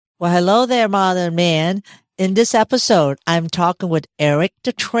Well, hello there, modern man. In this episode, I'm talking with Eric,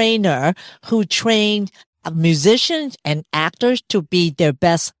 the trainer, who trained musicians and actors to be their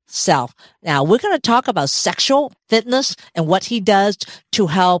best self. Now, we're going to talk about sexual fitness and what he does to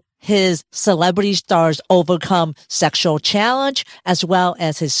help his celebrity stars overcome sexual challenge, as well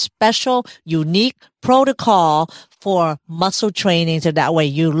as his special, unique protocol for muscle training. So that way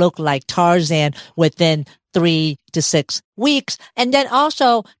you look like Tarzan within 3 to 6 weeks. And then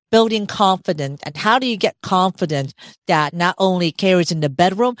also building confidence. And how do you get confidence that not only carries in the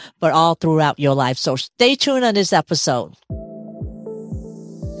bedroom, but all throughout your life? So stay tuned on this episode.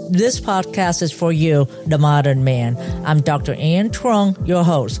 This podcast is for you, the modern man. I'm Dr. Ann Trung, your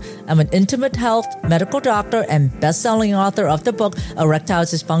host. I'm an intimate health medical doctor and best-selling author of the book, Erectile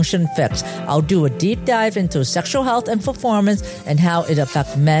Dysfunction Fix. I'll do a deep dive into sexual health and performance and how it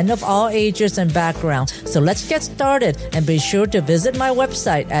affects men of all ages and backgrounds. So let's get started, and be sure to visit my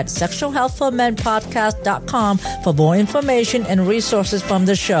website at sexualhealthformenpodcast.com for more information and resources from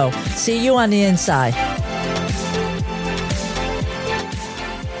the show. See you on the inside.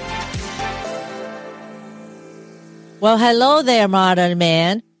 Well, hello there, modern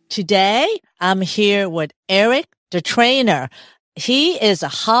man. Today, I'm here with Eric, the trainer. He is a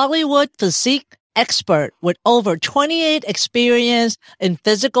Hollywood physique expert with over 28 experience in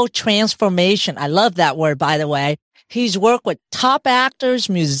physical transformation. I love that word, by the way. He's worked with top actors,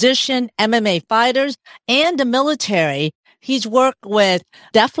 musicians, MMA fighters, and the military. He's worked with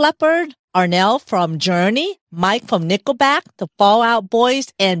Def Leppard, Arnell from Journey, Mike from Nickelback, the Fall Out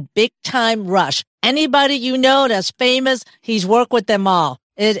Boys, and Big Time Rush. Anybody you know that's famous, he's worked with them all.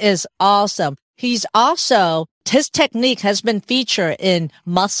 It is awesome. His technique has been featured in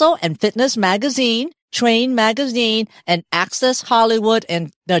Muscle and Fitness Magazine, Train Magazine, and Access Hollywood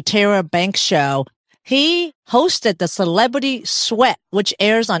and the Tara Banks Show. He hosted the Celebrity Sweat, which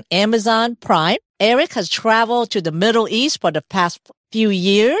airs on Amazon Prime. Eric has traveled to the Middle East for the past few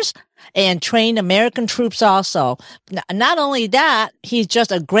years and trained American troops also. Not only that, he's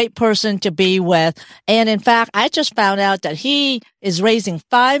just a great person to be with. And in fact, I just found out that he is raising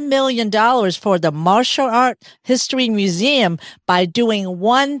 $5 million for the Martial Art History Museum by doing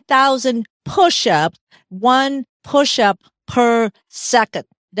 1,000 push-ups, one push-up per second.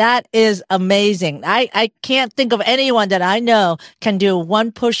 That is amazing. I can't think of anyone that I know can do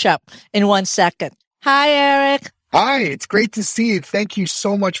one push-up in 1 second. Hi, Eric. Hi, it's great to see you. Thank you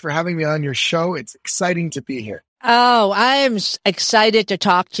so much for having me on your show. It's exciting to be here. Oh, I am excited to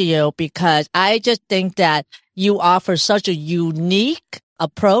talk to you because I just think that you offer such a unique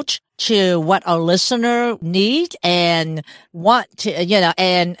approach to what our listener needs and want to,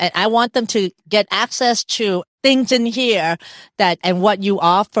 and I want them to get access to things in here and what you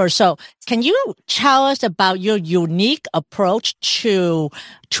offer. So can you tell us about your unique approach to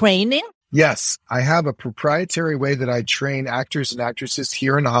training? Yes, I have a proprietary way that I train actors and actresses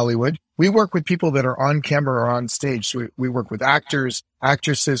here in Hollywood. We work with people that are on camera or on stage. So we work with actors,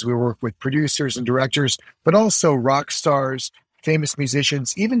 actresses, we work with producers and directors, but also rock stars, famous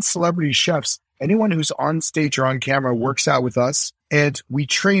musicians, even celebrity chefs. Anyone who's on stage or on camera works out with us, and we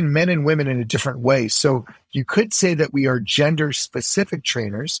train men and women in a different way. So you could say that we are gender-specific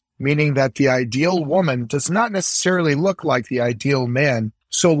trainers, meaning that the ideal woman does not necessarily look like the ideal man.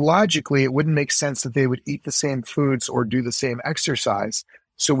 So logically, it wouldn't make sense that they would eat the same foods or do the same exercise.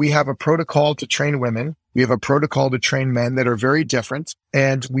 So we have a protocol to train women. We have a protocol to train men that are very different,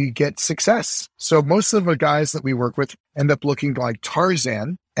 and we get success. So most of the guys that we work with end up looking like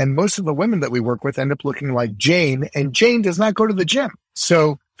Tarzan, and most of the women that we work with end up looking like Jane, and Jane does not go to the gym.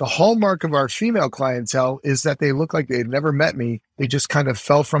 So the hallmark of our female clientele is that they look like they've never met me. They just kind of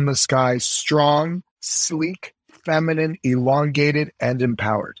fell from the sky, strong, sleek, feminine, elongated, and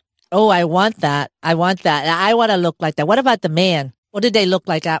empowered. Oh, I want that. I want to look like that. What about the man? What did they look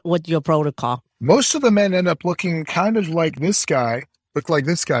like with your protocol? Most of the men end up looking kind of like this guy,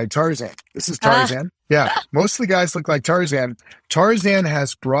 Tarzan. This is Tarzan. Yeah, most of the guys look like Tarzan. Tarzan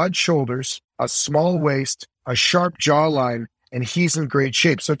has broad shoulders, a small waist, a sharp jawline, and he's in great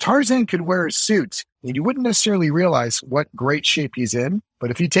shape. So Tarzan could wear a suit, and you wouldn't necessarily realize what great shape he's in.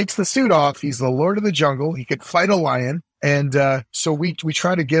 But if he takes the suit off, he's the Lord of the Jungle. He could fight a lion. And so we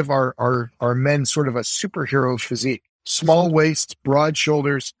try to give our men sort of a superhero physique. Small waist, broad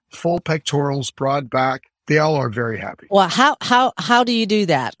shoulders, full pectorals, broad back. They all are very happy. Well, how do you do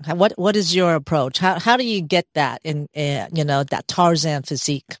that? What is your approach? How do you get that in that Tarzan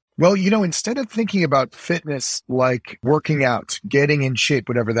physique? Well, instead of thinking about fitness like working out, getting in shape,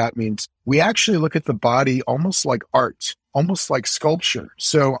 whatever that means, we actually look at the body almost like art, almost like sculpture.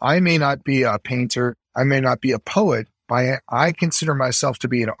 So I may not be a painter, I may not be a poet, I consider myself to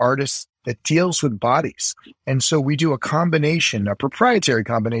be an artist that deals with bodies. And so we do a proprietary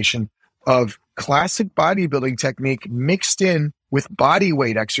combination of classic bodybuilding technique mixed in with body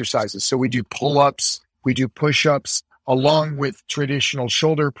weight exercises. So we do pull-ups, we do push-ups, along with traditional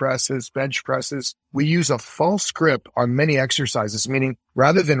shoulder presses, bench presses. We use a false grip on many exercises, meaning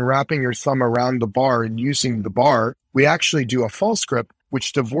rather than wrapping your thumb around the bar and using the bar, we actually do a false grip,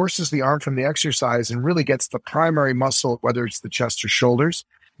 which divorces the arm from the exercise and really gets the primary muscle, whether it's the chest or shoulders.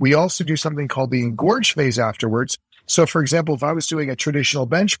 We also do something called the engorge phase afterwards. So for example, if I was doing a traditional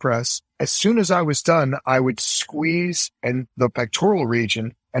bench press, as soon as I was done, I would squeeze in the pectoral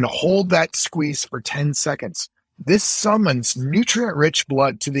region and hold that squeeze for 10 seconds. This summons nutrient-rich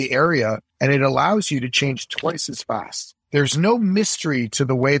blood to the area, and it allows you to change twice as fast. There's no mystery to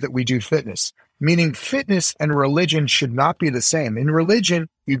the way that we do fitness, meaning fitness and religion should not be the same. In religion,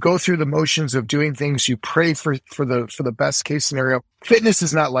 you go through the motions of doing things, you pray for the best case scenario. Fitness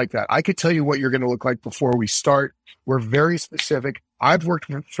is not like that. I could tell you what you're going to look like before we start. We're very specific. I've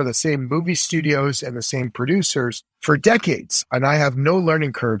worked for the same movie studios and the same producers for decades, and I have no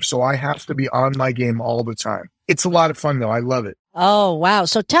learning curve, so I have to be on my game all the time. It's a lot of fun, though. I love it. Oh, wow.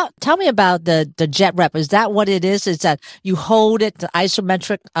 So tell me about the jet rep. Is that what it is? Is that you hold it, the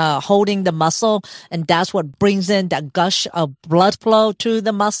isometric, holding the muscle, and that's what brings in that gush of blood flow to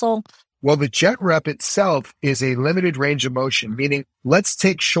the muscle? Well, the jet rep itself is a limited range of motion, meaning let's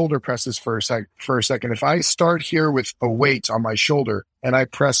take shoulder presses for a second. If I start here with a weight on my shoulder and I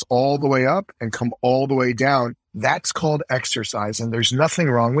press all the way up and come all the way down, that's called exercise, and there's nothing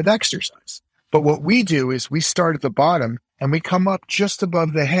wrong with exercise. But what we do is we start at the bottom and we come up just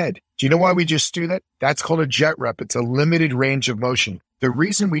above the head. Do you know why we just do that? That's called a jet rep. It's a limited range of motion. The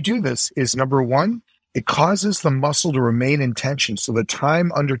reason we do this is, number one, it causes the muscle to remain in tension, so the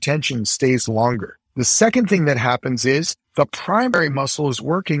time under tension stays longer. The second thing that happens is the primary muscle is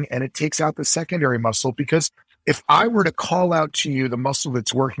working and it takes out the secondary muscle, because if I were to call out to you the muscle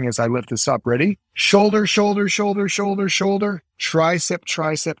that's working as I lift this up, ready? Shoulder, shoulder, shoulder, shoulder, shoulder, tricep,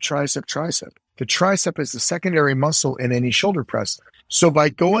 tricep, tricep, tricep. The tricep is the secondary muscle in any shoulder press. So by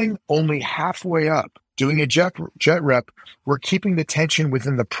going only halfway up, doing a jet rep, we're keeping the tension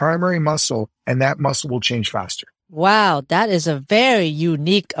within the primary muscle, and that muscle will change faster. Wow, that is a very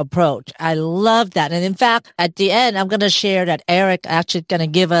unique approach. I love that. And in fact, at the end, I'm going to share that Eric actually going to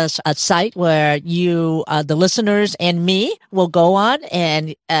give us a site where you, the listeners and me will go on,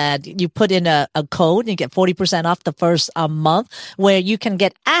 and you put in a code and you get 40% off the first month, where you can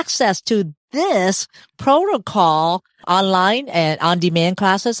get access to this protocol online and on-demand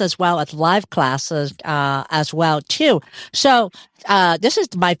classes, as well as live classes as well too. So this is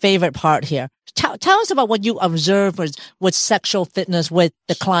my favorite part here. Tell us about what you observe with sexual fitness with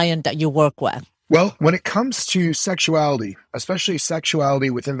the client that you work with. Well, when it comes to sexuality, especially sexuality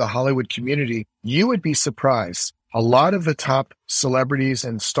within the Hollywood community, you would be surprised. A lot of the top celebrities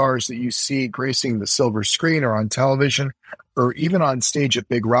and stars that you see gracing the silver screen or on television or even on stage at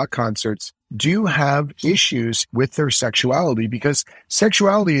big rock concerts do have issues with their sexuality, because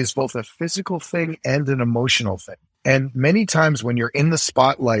sexuality is both a physical thing and an emotional thing. And many times when you're in the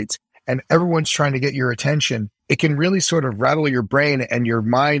spotlight and everyone's trying to get your attention, it can really sort of rattle your brain and your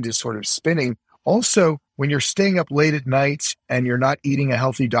mind is sort of spinning. Also, when you're staying up late at night and you're not eating a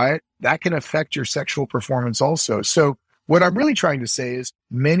healthy diet, that can affect your sexual performance also. So what I'm really trying to say is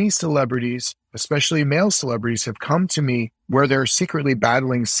many celebrities, especially male celebrities, have come to me where they're secretly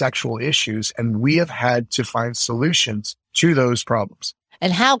battling sexual issues, and we have had to find solutions to those problems.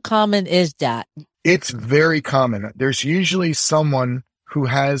 And how common is that? It's very common. There's usually someone who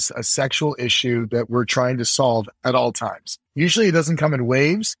has a sexual issue that we're trying to solve at all times. Usually it doesn't come in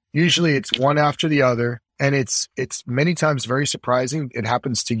waves. Usually it's one after the other. And it's many times very surprising. It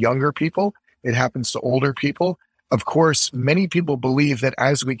happens to younger people. It happens to older people. Of course, many people believe that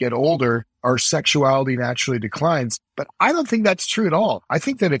as we get older, our sexuality naturally declines. But I don't think that's true at all. I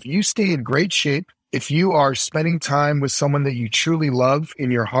think that if you stay in great shape, if you are spending time with someone that you truly love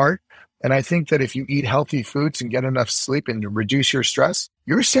in your heart, and I think that if you eat healthy foods and get enough sleep and reduce your stress,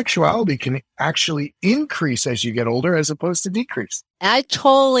 your sexuality can actually increase as you get older as opposed to decrease. I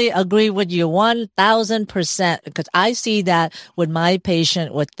totally agree with you 1,000%, because I see that with my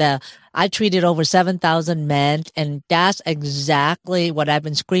patient I treated over 7,000 men, and that's exactly what I've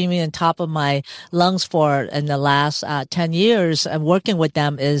been screaming on top of my lungs for in the last 10 years and working with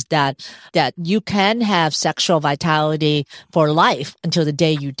them, is that you can have sexual vitality for life until the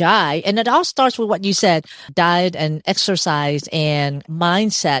day you die. And it all starts with what you said, diet and exercise and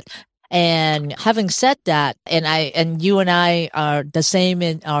mindset. And having said that, and you and I are the same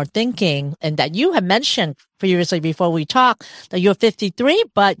in our thinking, and that you have mentioned previously before we talk that you're 53,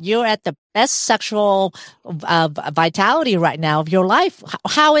 but you're at the best sexual vitality right now of your life.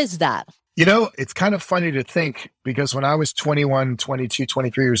 How is that? You know, it's kind of funny to think because when I was 21, 22,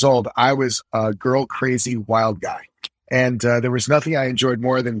 23 years old, I was a girl crazy wild guy. And there was nothing I enjoyed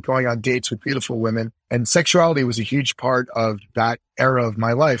more than going on dates with beautiful women. And sexuality was a huge part of that era of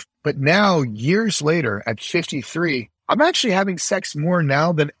my life. But now, years later, at 53, I'm actually having sex more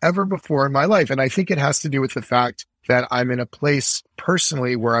now than ever before in my life. And I think it has to do with the fact that I'm in a place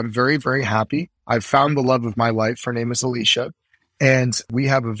personally where I'm very, very happy. I've found the love of my life. Her name is Alicia. And we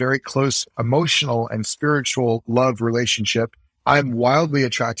have a very close emotional and spiritual love relationship. I'm wildly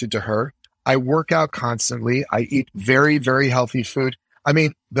attracted to her. I work out constantly. I eat very, very healthy food. I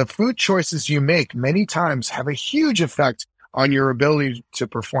mean, the food choices you make many times have a huge effect on your ability to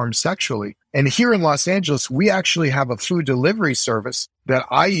perform sexually. And here in Los Angeles, we actually have a food delivery service that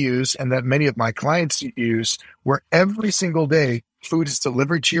I use and that many of my clients use, where every single day food is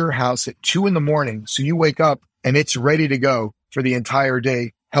delivered to your house at 2 a.m. So you wake up and it's ready to go for the entire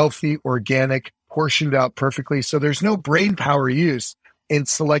day, healthy, organic, portioned out perfectly. So there's no brain power used in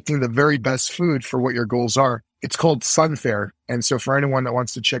selecting the very best food for what your goals are. It's called Sunfare. And so for anyone that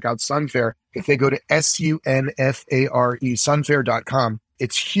wants to check out Sunfare, if they go to SUNFARE, sunfare.com,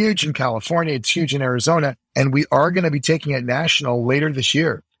 it's huge in California. It's huge in Arizona. And we are going to be taking it national later this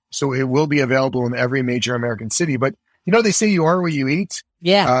year. So it will be available in every major American city. But you know, they say you are what you eat.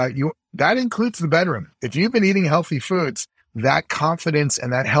 Yeah. That includes the bedroom. If you've been eating healthy foods, that confidence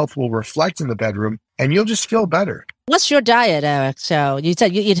and that health will reflect in the bedroom and you'll just feel better. What's your diet, Eric? So you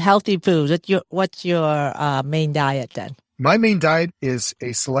said you eat healthy foods. What's your main diet then? My main diet is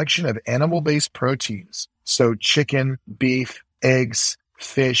a selection of animal-based proteins. So chicken, beef, eggs,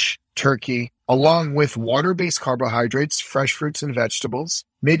 fish, turkey, along with water-based carbohydrates, fresh fruits and vegetables,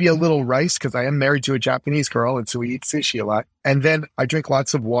 maybe a little rice because I am married to a Japanese girl and so we eat sushi a lot. And then I drink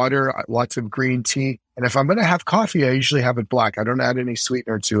lots of water, lots of green tea. And if I'm going to have coffee, I usually have it black. I don't add any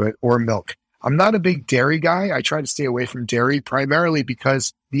sweetener to it or milk. I'm not a big dairy guy. I try to stay away from dairy primarily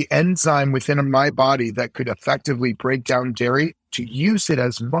because the enzyme within my body that could effectively break down dairy to use it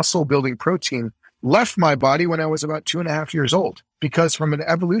as muscle building protein left my body when I was about 2.5 years old. Because from an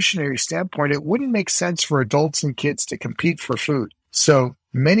evolutionary standpoint, it wouldn't make sense for adults and kids to compete for food. So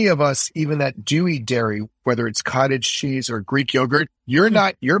many of us, even that do eat dairy, whether it's cottage cheese or Greek yogurt,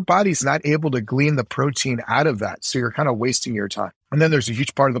 your body's not able to glean the protein out of that. So you're kind of wasting your time. And then there's a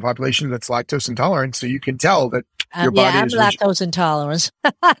huge part of the population that's lactose intolerant. So you can tell that your body is lactose intolerant.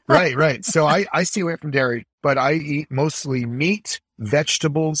 Right. So I stay away from dairy, but I eat mostly meat,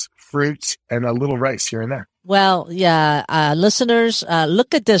 vegetables, fruits, and a little rice here and there. Well, yeah, listeners,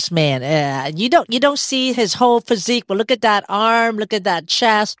 look at this man. You don't see his whole physique, but look at that arm, look at that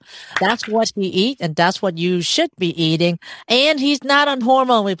chest. That's what he eats, and that's what you should be eating. And he's not on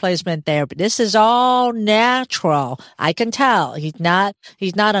hormone replacement therapy. This is all natural. I can tell. He's not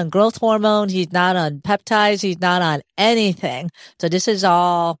on growth hormone. He's not on peptides. He's not on anything. So this is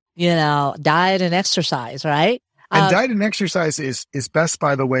all, diet and exercise, right? And diet and exercise is best,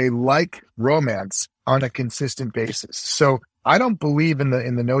 by the way, like romance, on a consistent basis. So I don't believe in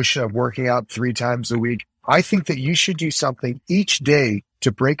the notion of working out 3 times a week. I think that you should do something each day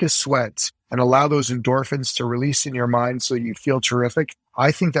to break a sweat and allow those endorphins to release in your mind so you feel terrific.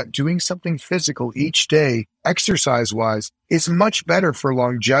 I think that doing something physical each day, exercise-wise, is much better for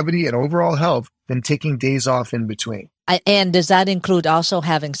longevity and overall health than taking days off in between. And does that include also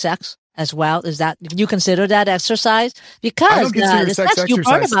having sex as well? Is that, you consider that exercise? Because I don't consider sex exercise. You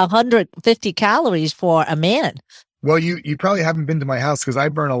burn about 150 calories for a man. Well, you probably haven't been to my house because I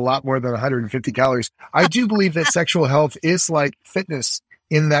burn a lot more than 150 calories. I do believe that sexual health is like fitness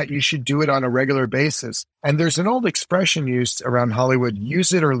in that you should do it on a regular basis. And there's an old expression used around Hollywood,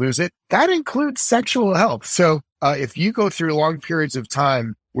 use it or lose it. That includes sexual health. So if you go through long periods of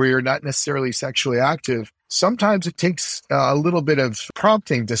time where you're not necessarily sexually active, sometimes it takes a little bit of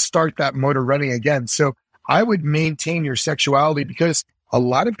prompting to start that motor running again. So I would maintain your sexuality because a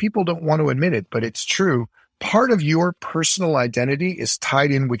lot of people don't want to admit it, but it's true. Part of your personal identity is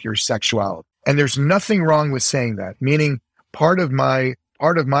tied in with your sexuality. And there's nothing wrong with saying that, meaning part of my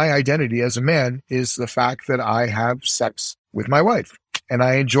identity as a man is the fact that I have sex with my wife and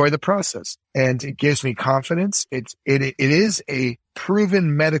I enjoy the process and it gives me confidence. It is a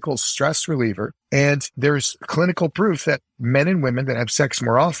proven medical stress reliever. And there's clinical proof that men and women that have sex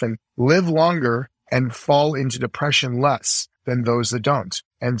more often live longer and fall into depression less than those that don't.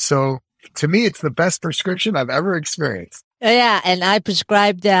 And so to me, it's the best prescription I've ever experienced. Yeah, and I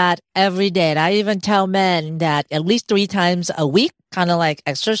prescribe that every day. And I even tell men that at least 3 times a week, kind of like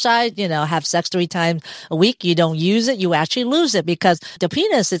exercise, have sex 3 times a week. You don't use it, you actually lose it because the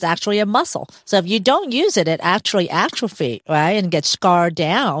penis is actually a muscle. So if you don't use it, it actually atrophies, right? And gets scarred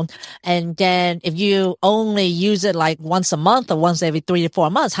down. And then if you only use it like once a month or once every 3 to 4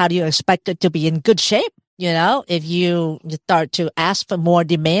 months, how do you expect it to be in good shape? If you start to ask for more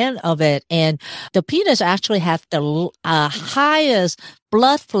demand of it. And the penis actually has the highest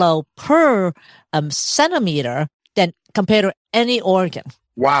blood flow per centimeter than compared to any organ.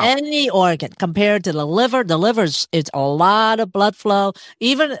 Wow. Any organ compared to the liver. The liver is a lot of blood flow,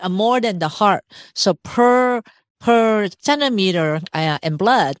 even more than the heart. So per centimeter in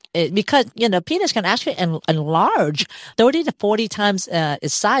blood, because penis can actually enlarge 30 to 40 times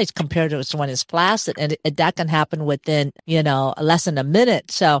its size compared to when it's flaccid, and that can happen within less than a minute.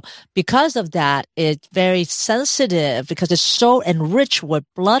 So because of that, it's very sensitive because it's so enriched with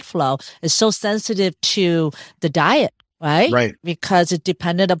blood flow. It's so sensitive to the diet. Right. Because it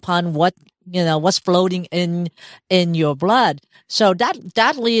depended upon what's floating in your blood. So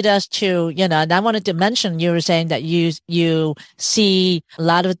that lead us to, and I wanted to mention, you were saying that you see a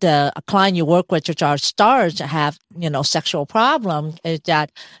lot of the client you work with, which are stars that have, sexual problem, is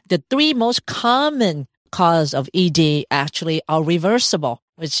that the 3 most common cause of ED actually are reversible,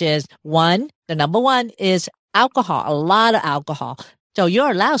 which is the number one is alcohol, a lot of alcohol. So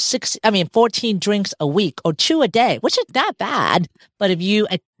you're allowed 14 drinks a week or 2 a day, which is not bad. But if you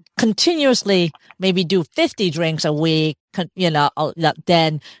continuously maybe do 50 drinks a week,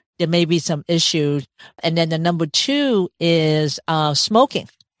 then there may be some issues. And then the number 2 is smoking.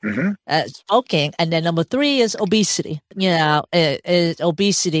 Mm-hmm. Smoking. And then number 3 is obesity. Is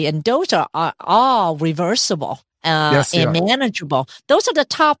obesity. And those are all reversible. Yes, and manageable. Those are the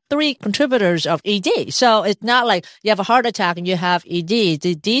top 3 contributors of ED. So it's not like you have a heart attack and you have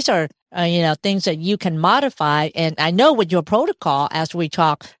ED. These are, things that you can modify. And I know with your protocol, as we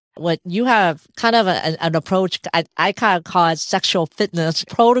talk, what you have kind of an approach, I kind of call it sexual fitness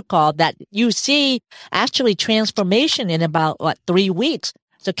protocol, that you see actually transformation in about 3 weeks.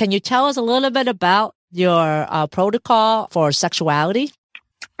 So can you tell us a little bit about your protocol for sexuality?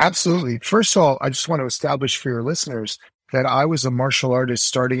 Absolutely. First of all, I just want to establish for your listeners that I was a martial artist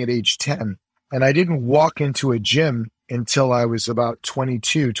starting at age 10, and I didn't walk into a gym until I was about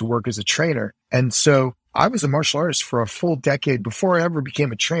 22 to work as a trainer. And so I was a martial artist for a full decade before I ever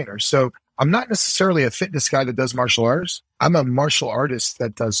became a trainer. So I'm not necessarily a fitness guy that does martial arts. I'm a martial artist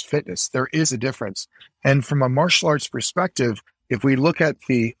that does fitness. There is a difference. And from a martial arts perspective, if we look at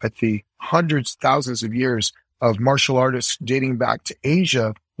the hundreds, thousands of years of martial artists dating back to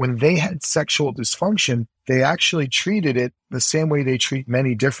Asia, when they had sexual dysfunction, they actually treated it the same way they treat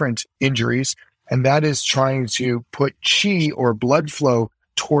many different injuries, and that is trying to put chi or blood flow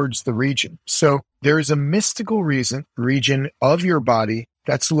towards the region. So there is a mystical region of your body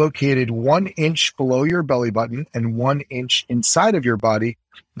that's located 1 inch below your belly button and 1 inch inside of your body.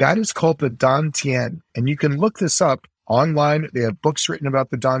 That is called the Dantian, and you can look this up online. They have books written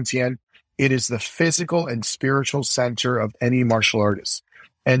about the Dantian. It is the physical and spiritual center of any martial artist.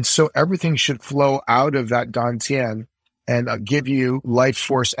 And so everything should flow out of that Dantian and give you life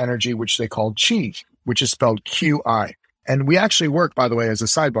force energy, which they call Qi, which is spelled Qi. And we actually work, by the way, as a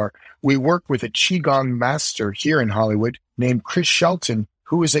sidebar, we work with a Qigong master here in Hollywood named Chris Shelton,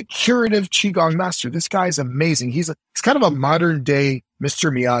 who is a curative Qigong master. This guy is amazing. He's kind of a modern day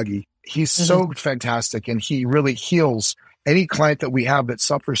Mr. Miyagi. He's so fantastic, and he really heals any client that we have that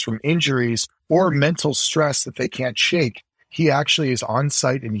suffers from injuries or mental stress that they can't shake. He actually is on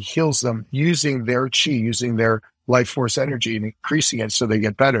site and he heals them using their chi, using their life force energy and increasing it so they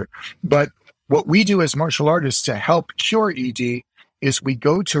get better. But what we do as martial artists to help cure ED is we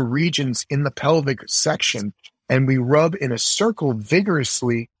go to regions in the pelvic section and we rub in a circle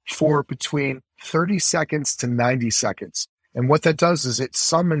vigorously for between 30 seconds to 90 seconds. And what that does is it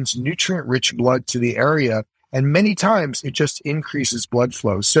summons nutrient-rich blood to the area, and many times it just increases blood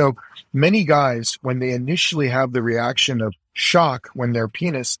flow. So many guys, when they initially have the reaction of shock when their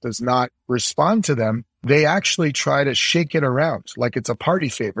penis does not respond to them, they actually try to shake it around like it's a party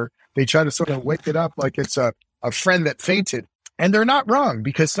favor. They try to sort of wake it up like it's a friend that fainted. And they're not wrong,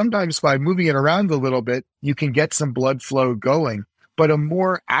 because sometimes by moving it around a little bit, you can get some blood flow going. But a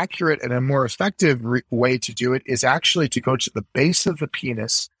more accurate and a more effective way to do it is actually to go to the base of the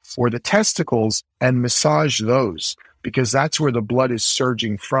penis or the testicles and massage those, because that's where the blood is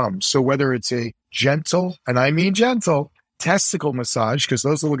surging from. So whether it's a gentle, and I mean gentle, testicle massage, because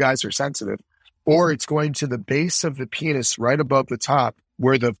those little guys are sensitive, or it's going to the base of the penis right above the top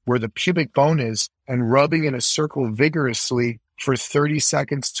where the pubic bone is, and rubbing in a circle vigorously for 30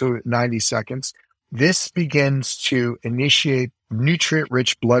 seconds to 90 seconds, this begins to initiate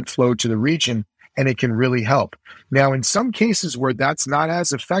nutrient-rich blood flow to the region, and it can really help. Now, in some cases where that's not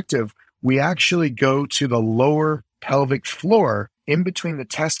as effective, we actually go to the lower pelvic floor in between the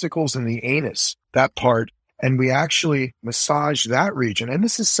testicles and the anus, that part, and we actually massage that region. And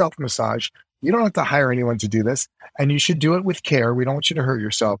this is self-massage. You don't have to hire anyone to do this, and you should do it with care. We don't want you to hurt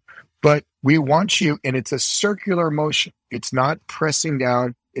yourself, but we want you, and it's a circular motion. It's not pressing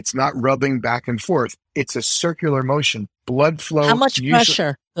down. It's not rubbing back and forth. It's a circular motion. Blood flow. How much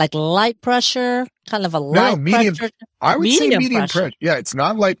pressure? Like light pressure? Kind of a light medium pressure? I would say medium pressure. pressure. Yeah, it's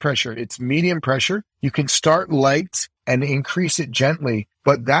not light pressure. It's medium pressure. You can start light and increase it gently,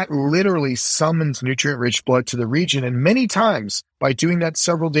 but that literally summons nutrient-rich blood to the region. And many times, by doing that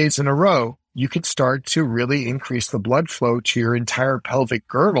several days in a row, you can start to really increase the blood flow to your entire pelvic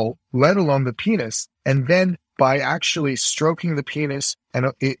girdle, let alone the penis. And then by actually stroking the penis,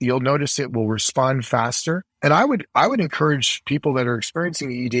 and you'll notice it will respond faster. And I would encourage people that are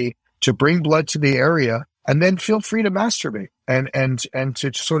experiencing ED to bring blood to the area, and then feel free to masturbate and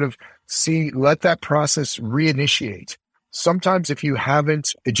to sort of let that process reinitiate. Sometimes if you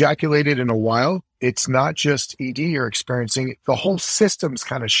haven't ejaculated in a while, it's not just ED you're experiencing. The whole system's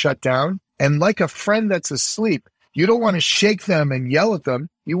kind of shut down. And like a friend that's asleep, you don't want to shake them and yell at them.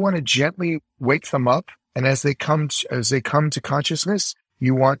 You want to gently wake them up. And as they come to consciousness,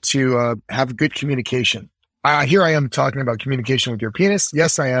 you want to have good communication. Here I am talking about communication with your penis.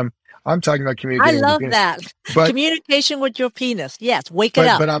 Yes, I am. I'm talking about communication. I love that. Communication with your penis. Yes, wake it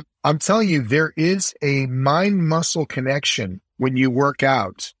up. But I'm telling you, there is a mind-muscle connection when you work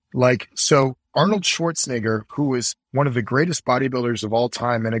out. So Arnold Schwarzenegger, who is one of the greatest bodybuilders of all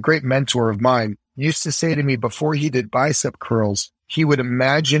time and a great mentor of mine, used to say to me before he did bicep curls, he would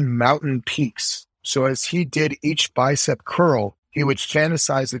imagine mountain peaks. So as he did each bicep curl, he would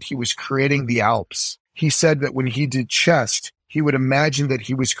fantasize that he was creating the Alps. He said that when he did chest, he would imagine that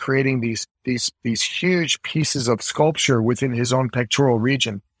he was creating these huge pieces of sculpture within his own pectoral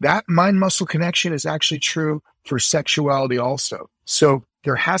region. That mind-muscle connection is actually true for sexuality also. So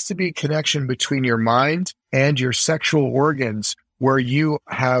there has to be a connection between your mind and your sexual organs where you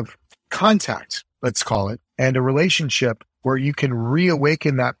have contact, let's call it, and a relationship where you can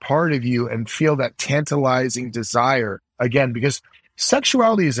reawaken that part of you and feel that tantalizing desire again, because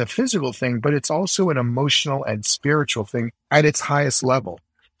sexuality is a physical thing, but it's also an emotional and spiritual thing at its highest level.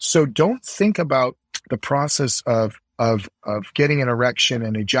 So don't think about the process of getting an erection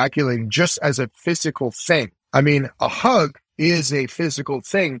and ejaculating just as a physical thing. I mean, a hug is a physical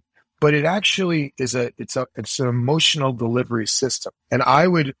thing, but it actually is it's an emotional delivery system. And I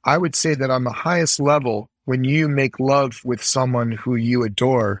would say that on the highest level, when you make love with someone who you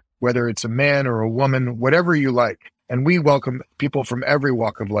adore, whether it's a man or a woman, whatever you like, and we welcome people from every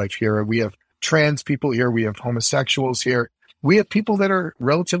walk of life here. We have trans people here. We have homosexuals here. We have people that are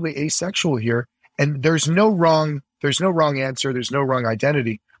relatively asexual here. And there's no wrong answer. There's no wrong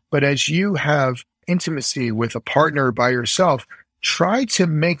identity. But as you have intimacy with a partner by yourself, try to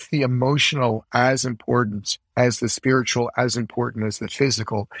make the emotional as important as the spiritual, as important as the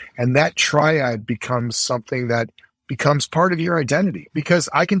physical. And that triad becomes something that becomes part of your identity. Because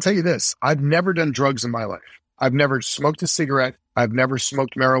I can tell you this, I've never done drugs in my life. I've never smoked a cigarette. I've never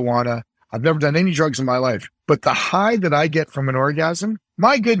smoked marijuana. I've never done any drugs in my life. But the high that I get from an orgasm,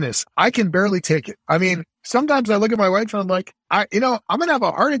 my goodness, I can barely take it. I mean, sometimes I look at my wife and I'm like, I'm going to have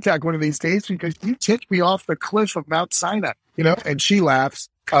a heart attack one of these days because you tipped me off the cliff of Mount Sinai, and she laughs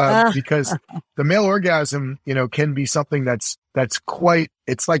because the male orgasm, can be something that's quite,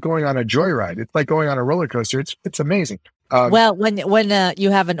 it's like going on a joyride. It's like going on a roller coaster. It's amazing. Well, when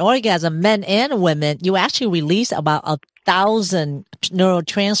you have an orgasm, men and women, you actually release about 1,000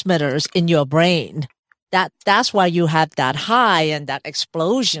 neurotransmitters in your brain. That's why you have that high and that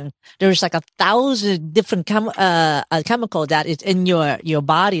explosion. There's like 1,000 different chemical that is in your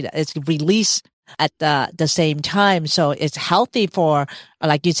body that is released at the same time. So it's healthy for,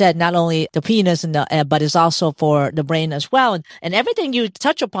 like you said, not only the penis but it's also for the brain as well. And everything you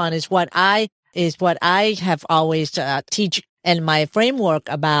touch upon is what I have always teach in my framework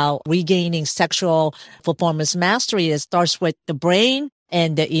about regaining sexual performance mastery. It starts with the brain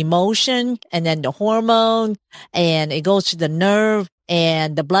and the emotion and then the hormone, and it goes to the nerve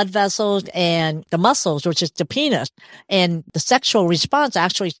and the blood vessels and the muscles, which is the penis. And the sexual response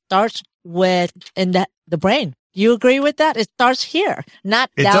actually starts in the brain. You agree with that? It starts here,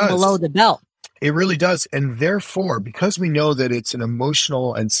 not down below the belt. It really does. And therefore, because we know that it's an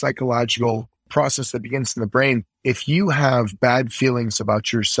emotional and psychological process that begins in the brain, if you have bad feelings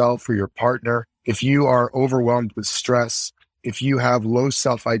about yourself or your partner, if you are overwhelmed with stress, if you have low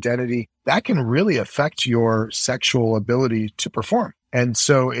self-identity, that can really affect your sexual ability to perform. And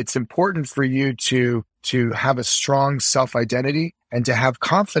so it's important for you to have a strong self-identity and to have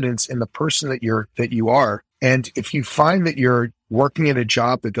confidence in the person that you are. And if you find that you're working at a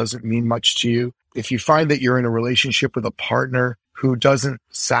job that doesn't mean much to you, if you find that you're in a relationship with a partner who doesn't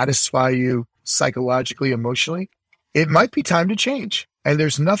satisfy you psychologically, emotionally, it might be time to change. And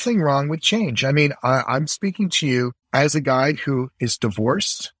there's nothing wrong with change. I mean, I'm speaking to you as a guy who is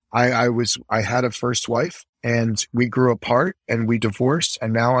divorced. I had a first wife and we grew apart and we divorced.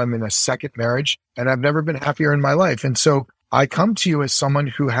 And now I'm in a second marriage and I've never been happier in my life. And so I come to you as someone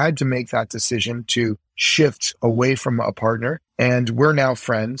who had to make that decision to shift away from a partner. And we're now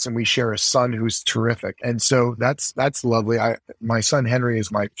friends and we share a son who's terrific. And so that's lovely. My son, Henry,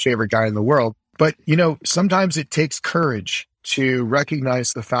 is my favorite guy in the world. But, sometimes it takes courage to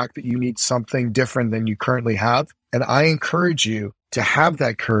recognize the fact that you need something different than you currently have. And I encourage you to have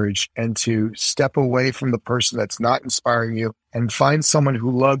that courage and to step away from the person that's not inspiring you and find someone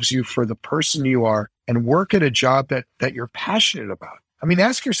who loves you for the person you are and work at a job that you're passionate about. I mean,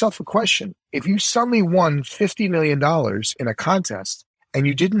 ask yourself a question. If you suddenly won $50 million in a contest and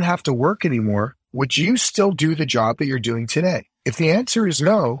you didn't have to work anymore, would you still do the job that you're doing today? If the answer is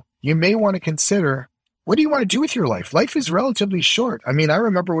no, you may want to consider, what do you want to do with your life? Life is relatively short. I mean, I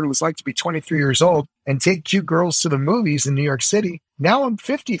remember what it was like to be 23 years old and take cute girls to the movies in New York City. Now I'm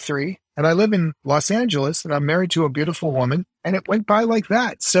 53 and I live in Los Angeles and I'm married to a beautiful woman and it went by like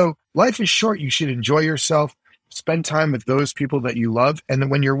that. So life is short. You should enjoy yourself, spend time with those people that you love. And then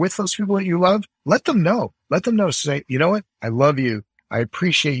when you're with those people that you love, let them know. Let them know. Say, you know what? I love you. I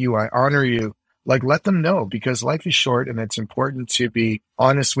appreciate you. I honor you. Let them know because life is short and it's important to be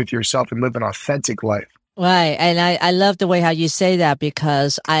honest with yourself and live an authentic life. Right. And I love the way how you say that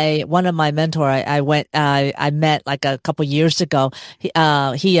because one of my mentor, I met like a couple years ago.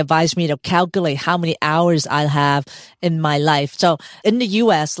 He advised me to calculate how many hours I have in my life. So in the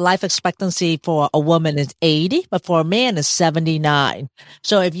US, life expectancy for a woman is 80, but for a man is 79.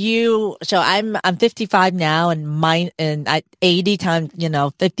 So I'm 55 now and 80 times,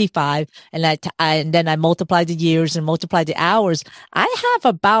 55 and then I multiply the years and multiply the hours. I have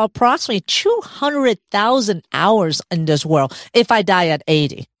about approximately 200,000 hours in this world. If I die at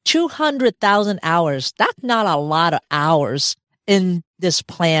 80, 200,000 hours. That's not a lot of hours in this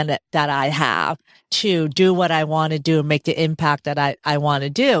planet that I have to do what I want to do and make the impact that I want to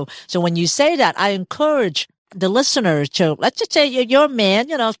do. So when you say that, I encourage the listeners to, let's just say you're a man,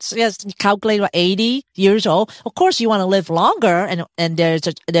 calculate 80 years old. Of course, you want to live longer and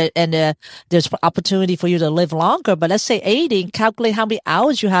there's opportunity for you to live longer. But let's say 80, calculate how many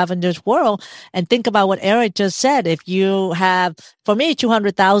hours you have in this world and think about what Eric just said. If you have, for me,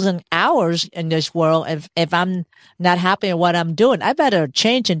 200,000 hours in this world, if I'm not happy with what I'm doing, I better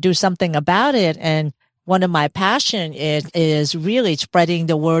change and do something about it. And one of my passion is really spreading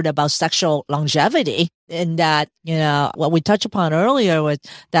the word about sexual longevity, and that, what we touched upon earlier was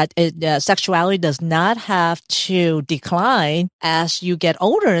that sexuality does not have to decline as you get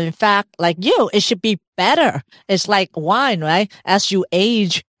older. In fact, like it should be better. It's like wine, right? As you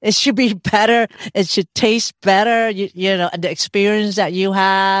age, it should be better. It should taste better. And the experience that you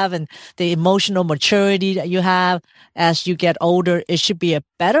have and the emotional maturity that you have as you get older, it should be a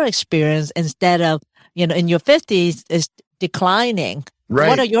better experience instead of, in your 50s is declining. Right.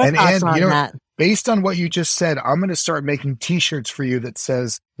 What are your thoughts on that? Based on what you just said, I'm going to start making t-shirts for you that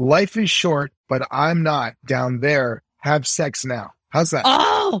says, life is short, but I'm not down there. Have sex now. How's that?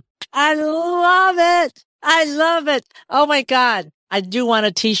 Oh, I love it. I love it. Oh my God. I do want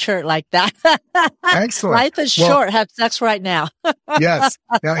a t-shirt like that. Excellent. Life is short. Have sex right now. Yes.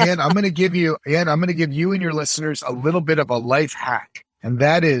 Now, Ann, I'm going to give you and your listeners a little bit of a life hack. And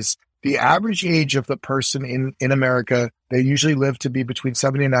that is the average age of the person in America. They usually live to be between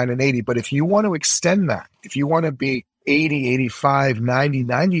 79 and 80. But if you want to extend that, if you want to be 80, 85, 90,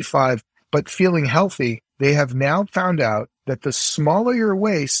 95, but feeling healthy, they have now found out that the smaller your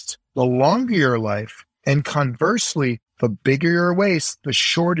waist, the longer your life. And conversely, the bigger your waist, the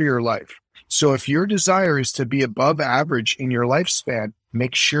shorter your life. So if your desire is to be above average in your lifespan,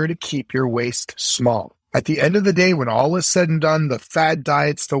 make sure to keep your waist small. At the end of the day, when all is said and done, the fad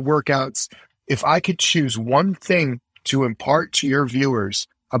diets, the workouts, if I could choose one thing to impart to your viewers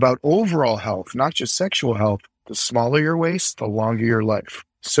about overall health, not just sexual health, the smaller your waist, the longer your life.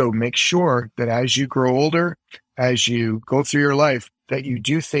 So make sure that as you grow older, as you go through your life, that you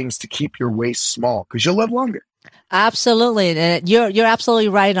do things to keep your waist small because you'll live longer. Absolutely. And you're absolutely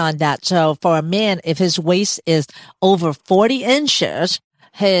right on that. So for a man, if his waist is over 40 inches,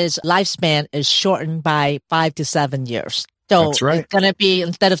 his lifespan is shortened by 5 to 7 years. So That's right. It's going to be,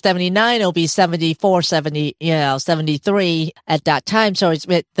 instead of 79, it'll be 74, 70, 73 at that time. So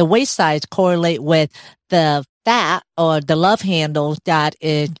the waist size correlate with the fat or the love handle that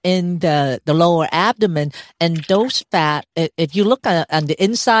is in the lower abdomen. And those fat, if you look on the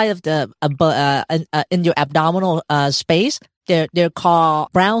inside of in your abdominal space, they're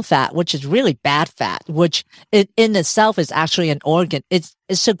called brown fat, which is really bad fat, which in itself is actually an organ. It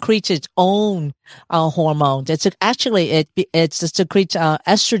secretes its own hormones. It secretes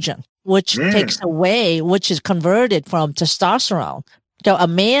estrogen, which takes away, which is converted from testosterone. So a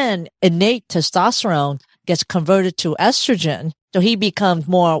man innate testosterone gets converted to estrogen, so he becomes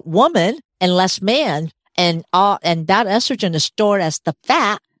more woman and less man, and that estrogen is stored as the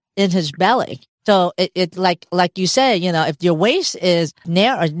fat in his belly. So it like you said, if your waist is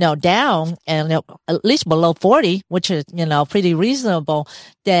down and at least below 40, which is, pretty reasonable,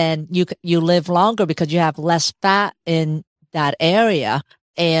 then you live longer because you have less fat in that area.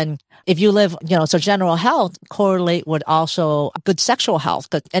 And if you live, so general health correlate with also good sexual health,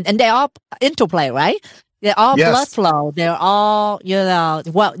 and they all interplay, right? They're all blood flow. They're all,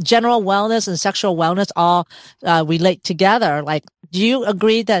 general wellness and sexual wellness all relate together. Like, do you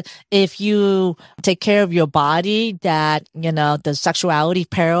agree that if you take care of your body, that, the sexuality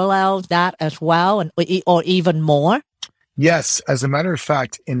parallels that as well, or even more? Yes. As a matter of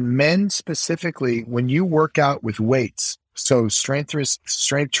fact, in men specifically, when you work out with weights, so strength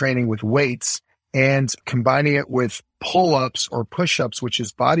training with weights and combining it with pull-ups or push-ups, which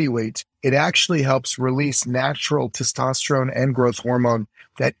is body weight, it actually helps release natural testosterone and growth hormone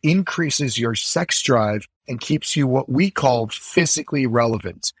that increases your sex drive and keeps you what we call physically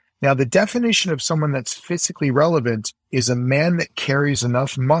relevant. Now, the definition of someone that's physically relevant is a man that carries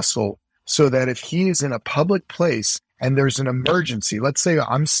enough muscle so that if he is in a public place and there's an emergency, let's say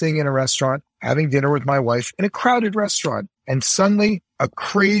I'm sitting in a restaurant, having dinner with my wife in a crowded restaurant, and suddenly a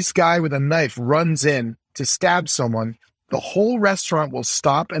crazed guy with a knife runs in to stab someone, the whole restaurant will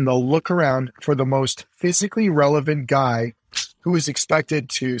stop and they'll look around for the most physically relevant guy who is expected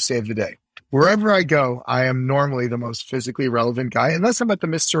to save the day. Wherever I go, I am normally the most physically relevant guy, unless I'm at the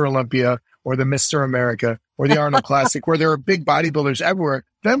Mr. Olympia or the Mr. America or the Arnold Classic, where there are big bodybuilders everywhere.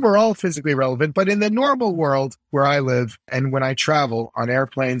 Then we're all physically relevant. But in the normal world where I live and when I travel on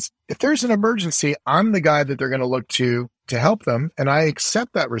airplanes, if there's an emergency, I'm the guy that they're going to look to help them. And I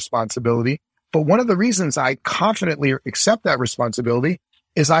accept that responsibility. But one of the reasons I confidently accept that responsibility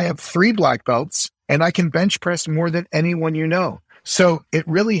is I have 3 black belts and I can bench press more than anyone you know. So it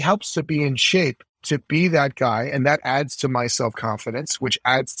really helps to be in shape to be that guy. And that adds to my self-confidence, which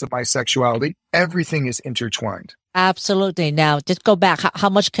adds to my sexuality. Everything is intertwined. Absolutely. Now, just go back. How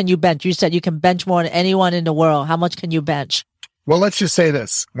much can you bench? You said you can bench more than anyone in the world. How much can you bench? Well, let's just say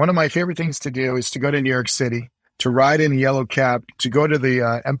this. One of my favorite things to do is to go to New York City, to ride in a yellow cab, to go to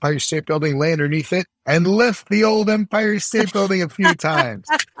the Empire State Building, lay underneath it, and lift the old Empire State Building a few times.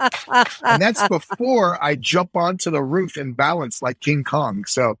 And that's before I jump onto the roof and balance like King Kong.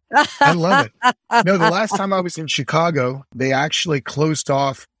 So I love it. No, the last time I was in Chicago, they actually closed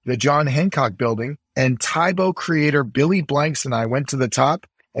off the John Hancock Building, and Tybo creator Billy Blanks and I went to the top,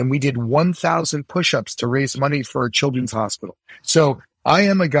 and we did 1,000 push-ups to raise money for a children's hospital. So I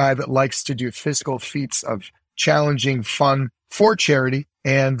am a guy that likes to do physical feats of challenging fun for charity.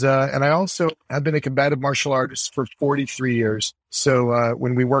 And I also have been a combative martial artist for 43 years. So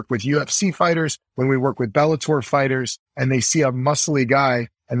when we work with UFC fighters, when we work with Bellator fighters, and they see a muscly guy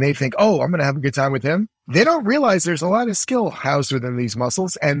and they think, oh, I'm going to have a good time with him, they don't realize there's a lot of skill housed within these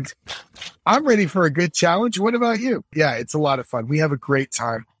muscles. And I'm ready for a good challenge. What about you? Yeah, it's a lot of fun. We have a great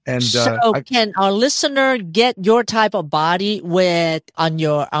time. And so can our listener get your type of body on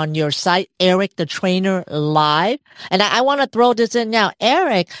your site, Eric the Trainer Live? And I want to throw this in now.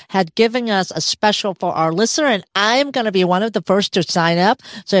 Eric had given us a special for our listener, and I'm going to be one of the first to sign up.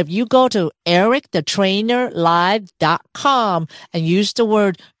 So if you go to ericthetrainerlive.com and use the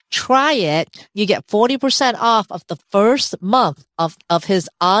word try it, you get 40% off of the first month of his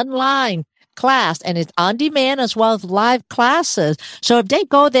online class, and it's on demand as well as live classes. So if they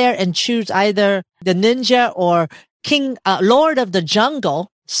go there and choose either the Ninja or Lord of the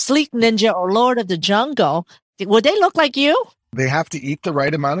Jungle, Sleek Ninja or Lord of the Jungle, would they look like you? They have to eat the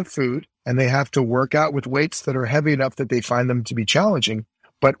right amount of food, and they have to work out with weights that are heavy enough that they find them to be challenging.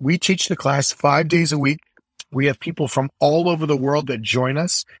 But we teach the class 5 days a week. We have people from all over the world that join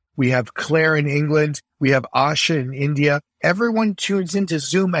us. We have Claire in England. We have Asha in India. Everyone tunes into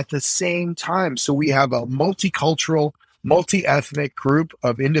Zoom at the same time. So we have a multicultural, multi-ethnic group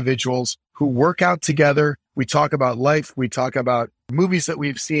of individuals who work out together. We talk about life. We talk about movies that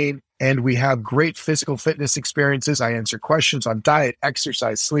we've seen, and we have great physical fitness experiences. I answer questions on diet,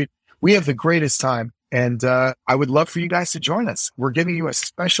 exercise, sleep. We have the greatest time. And I would love for you guys to join us. We're giving you a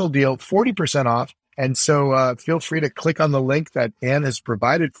special deal, 40% off. And so feel free to click on the link that Ann has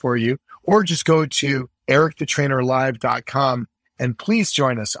provided for you, or just go to ericthetrainerlive.com and please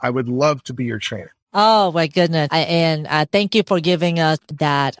join us. I would love to be your trainer. Oh my goodness. And thank you for giving us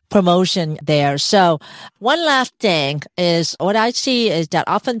that promotion there. So one last thing is what I see is that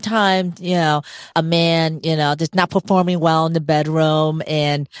oftentimes, a man, is not performing well in the bedroom,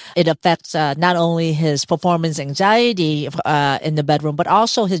 and it affects not only his performance anxiety in the bedroom, but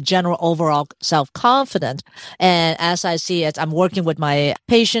also his general overall self-confidence. And as I see, as I'm working with my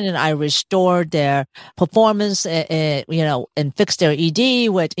patient and I restore their performance, and fix their ED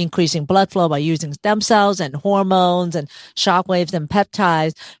with increasing blood flow by using stem cells and hormones and shockwaves and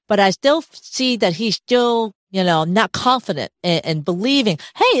peptides, but I still see that he's still, not confident and believing,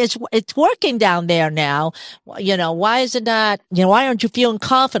 hey, it's working down there now. Why is it not, why aren't you feeling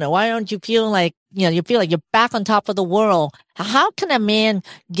confident? Why aren't you feeling like, you feel like you're back on top of the world? How can a man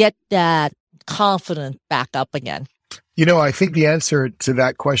get that confidence back up again? I think the answer to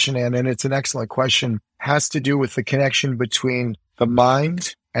that question, Ann, and it's an excellent question, has to do with the connection between the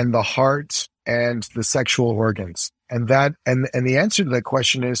mind and the heart and the sexual organs. And the answer to that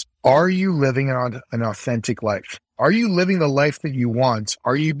question is, are you living an authentic life? Are you living the life that you want?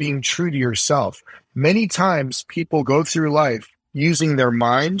 Are you being true to yourself? Many times people go through life using their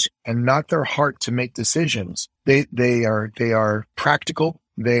mind and not their heart to make decisions. They are practical.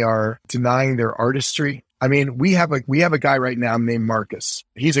 They are denying their artistry. I mean, we have a guy right now named Marcus.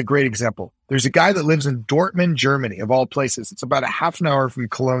 He's a great example. There's a guy that lives in Dortmund, Germany, of all places. It's about a half an hour from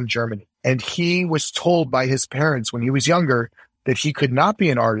Cologne, Germany. And he was told by his parents when he was younger that he could not be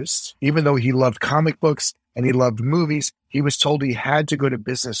an artist, even though he loved comic books and he loved movies. He was told he had to go to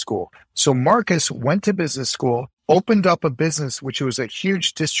business school. So Marcus went to business school, opened up a business, which was a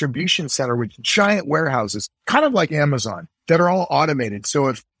huge distribution center with giant warehouses, kind of like Amazon, that are all automated. So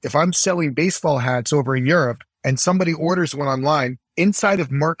if I'm selling baseball hats over in Europe and somebody orders one online, inside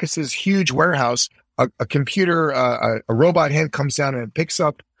of Marcus's huge warehouse, a computer, a robot hand comes down and it picks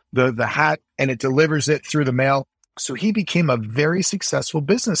up the hat and it delivers it through the mail. So he became a very successful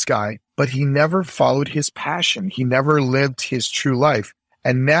business guy, but he never followed his passion. He never lived his true life.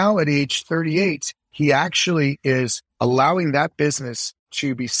 And now at age 38, he actually is allowing that business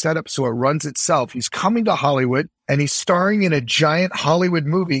to be set up so it runs itself. He's coming to Hollywood and he's starring in a giant Hollywood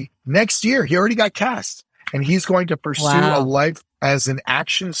movie next year. He already got cast and he's going to pursue a life as an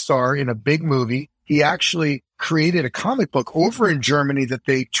action star in a big movie. He actually created a comic book over in Germany that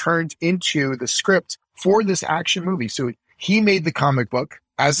they turned into the script for this action movie. So he made the comic book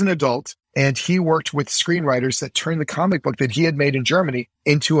as an adult, and he worked with screenwriters that turned the comic book that he had made in Germany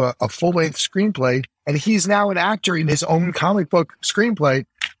into a full-length screenplay. And he's now an actor in his own comic book screenplay.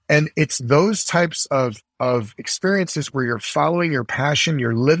 And it's those types of experiences where you're following your passion,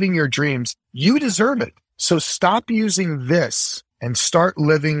 you're living your dreams. You deserve it. So stop using this and start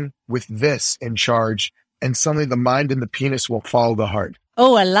living with this in charge. And suddenly the mind and the penis will follow the heart.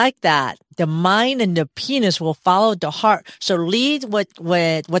 Oh, I like that. The mind and the penis will follow the heart. So lead with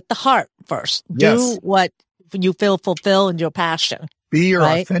the heart first. Yes. Do what you feel fulfilled in your passion. Be your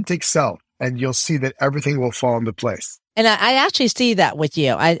authentic self, and you'll see that everything will fall into place. And I actually see that with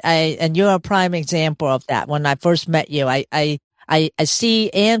you. And you're a prime example of that. When I first met you, I see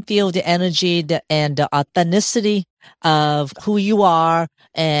and feel the energy and the authenticity of who you are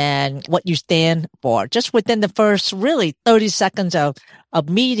and what you stand for. Just within the first really 30 seconds of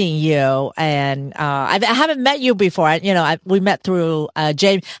meeting you. And I haven't met you before. We met through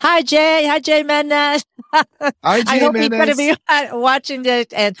Jay. Hi, Jay. Hi, Jay Mendez. Hi, Jay I hope Mendez. you're going to be watching this.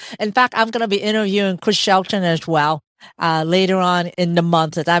 And in fact, I'm going to be interviewing Chris Shelton as well later on in the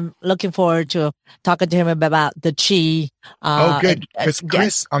month. And I'm looking forward to talking to him about the chi. Good. Because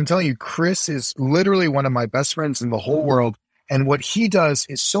Chris, I'm telling you, Chris is literally one of my best friends in the whole world. And what he does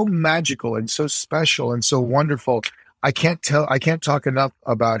is so magical and so special and so wonderful. I can't talk enough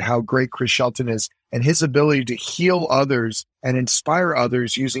about how great Chris Shelton is and his ability to heal others and inspire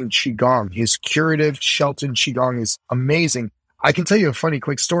others using Qigong. His curative Shelton Qigong is amazing. I can tell you a funny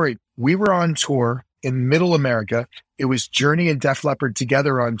quick story. We were on tour in Middle America. It was Journey and Def Leppard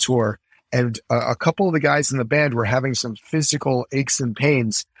together on tour. And a couple of the guys in the band were having some physical aches and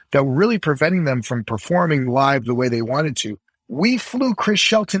pains that were really preventing them from performing live the way they wanted to. We flew Chris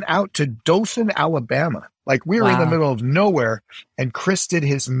Shelton out to Dothan, Alabama. Like we were in the middle of nowhere, and Chris did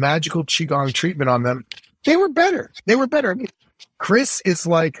his magical Qigong treatment on them. They were better. I mean, Chris is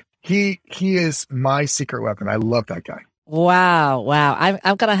like He is my secret weapon. I love that guy. Wow.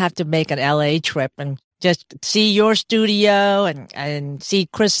 I'm going to have to make an LA trip and just see your studio and see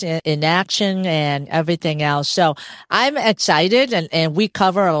Chris in action and everything else. So I'm excited and we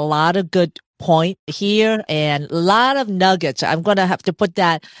cover a lot of good point here and a lot of nuggets. I'm going to have to put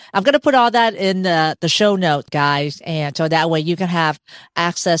that. I'm going to put all that in the show note, guys. And so that way you can have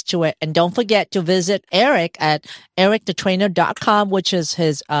access to it. And don't forget to visit Eric at ericthetrainer.com, which is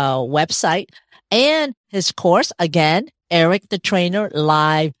his website, and his course again,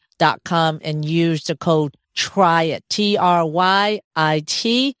 ericthetrainerlive.com, and use the code TRYIT,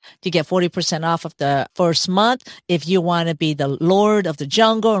 TRYIT, to get 40% off of the first month. If you want to be the Lord of the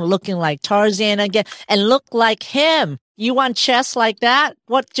Jungle and looking like Tarzan again and look like him, you want chest like that?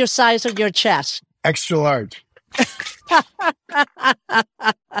 What's your size of your chest? Extra large.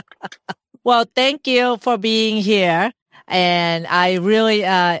 Well, thank you for being here. And I really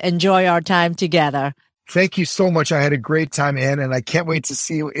enjoy our time together. Thank you so much. I had a great time, Ann, and I can't wait to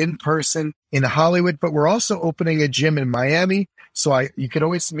see you in person in Hollywood. But we're also opening a gym in Miami, so you can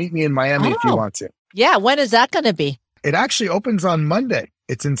always meet me in Miami if you want to. Yeah, when is that going to be? It actually opens on Monday.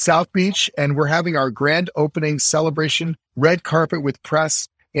 It's in South Beach, and we're having our grand opening celebration, red carpet with press,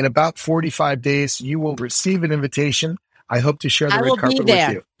 in about 45 days. You will receive an invitation. I hope to share the red carpet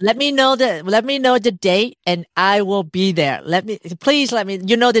with you. Let me know the date, and I will be there. Please let me.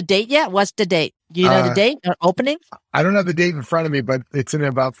 You know the date yet? What's the date? Do you know the date or opening? I don't have the date in front of me, but it's in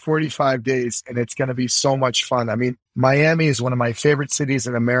about 45 days, and it's going to be so much fun. I mean, Miami is one of my favorite cities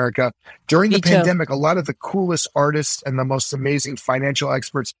in America. During the pandemic, a lot of the coolest artists and the most amazing financial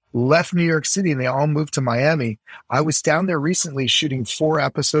experts left New York City, and they all moved to Miami. I was down there recently shooting 4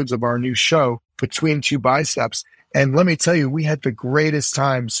 episodes of our new show, Between Two Biceps. And let me tell you, we had the greatest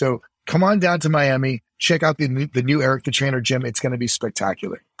time. So come on down to Miami, check out the new Eric the Trainer gym. It's going to be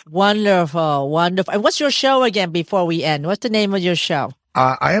spectacular. Wonderful. And what's your show again before we end? What's the name of your show?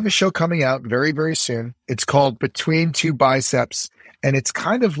 I have a show coming out very, very soon. It's called Between Two Biceps. And it's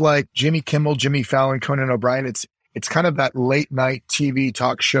kind of like Jimmy Kimmel, Jimmy Fallon, Conan O'Brien. It's kind of that late night TV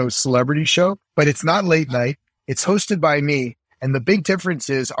talk show, celebrity show, but it's not late night. It's hosted by me. And the big difference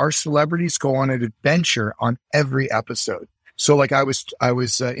is our celebrities go on an adventure on every episode. So like I was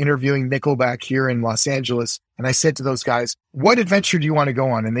interviewing Nickelback here in Los Angeles, and I said to those guys, what adventure do you want to go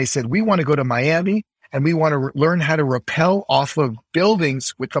on? And they said, we want to go to Miami, and we want to learn how to rappel off of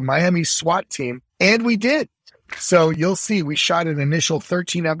buildings with the Miami SWAT team. And we did. So you'll see, we shot an initial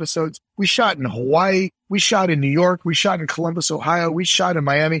 13 episodes. We shot in Hawaii. We shot in New York. We shot in Columbus, Ohio. We shot in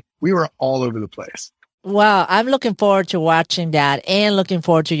Miami. We were all over the place. Wow, I'm looking forward to watching that and looking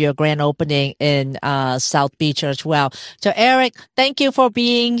forward to your grand opening in South Beach as well. So Eric, thank you for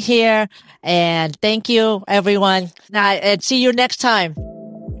being here, and thank you everyone. And see you next time.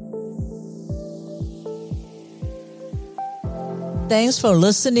 Thanks for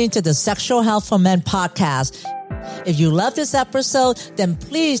listening to the Sexual Health for Men podcast. If you love this episode, then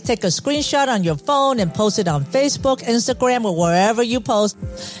please take a screenshot on your phone and post it on Facebook, Instagram, or wherever you post.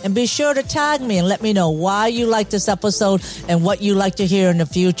 And be sure to tag me and let me know why you like this episode and what you like to hear in the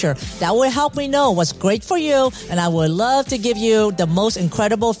future. That will help me know what's great for you, and I would love to give you the most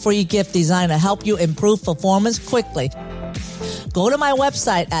incredible free gift designed to help you improve performance quickly. Go to my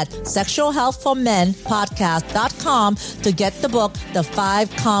website at sexualhealthformenpodcast.com to get the book, The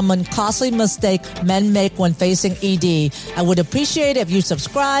 5 Common Costly Mistakes Men Make When Facing ED. I would appreciate it if you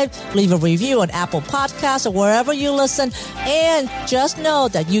subscribe, leave a review on Apple Podcasts or wherever you listen, and just know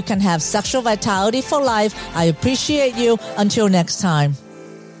that you can have sexual vitality for life. I appreciate you. Until next time.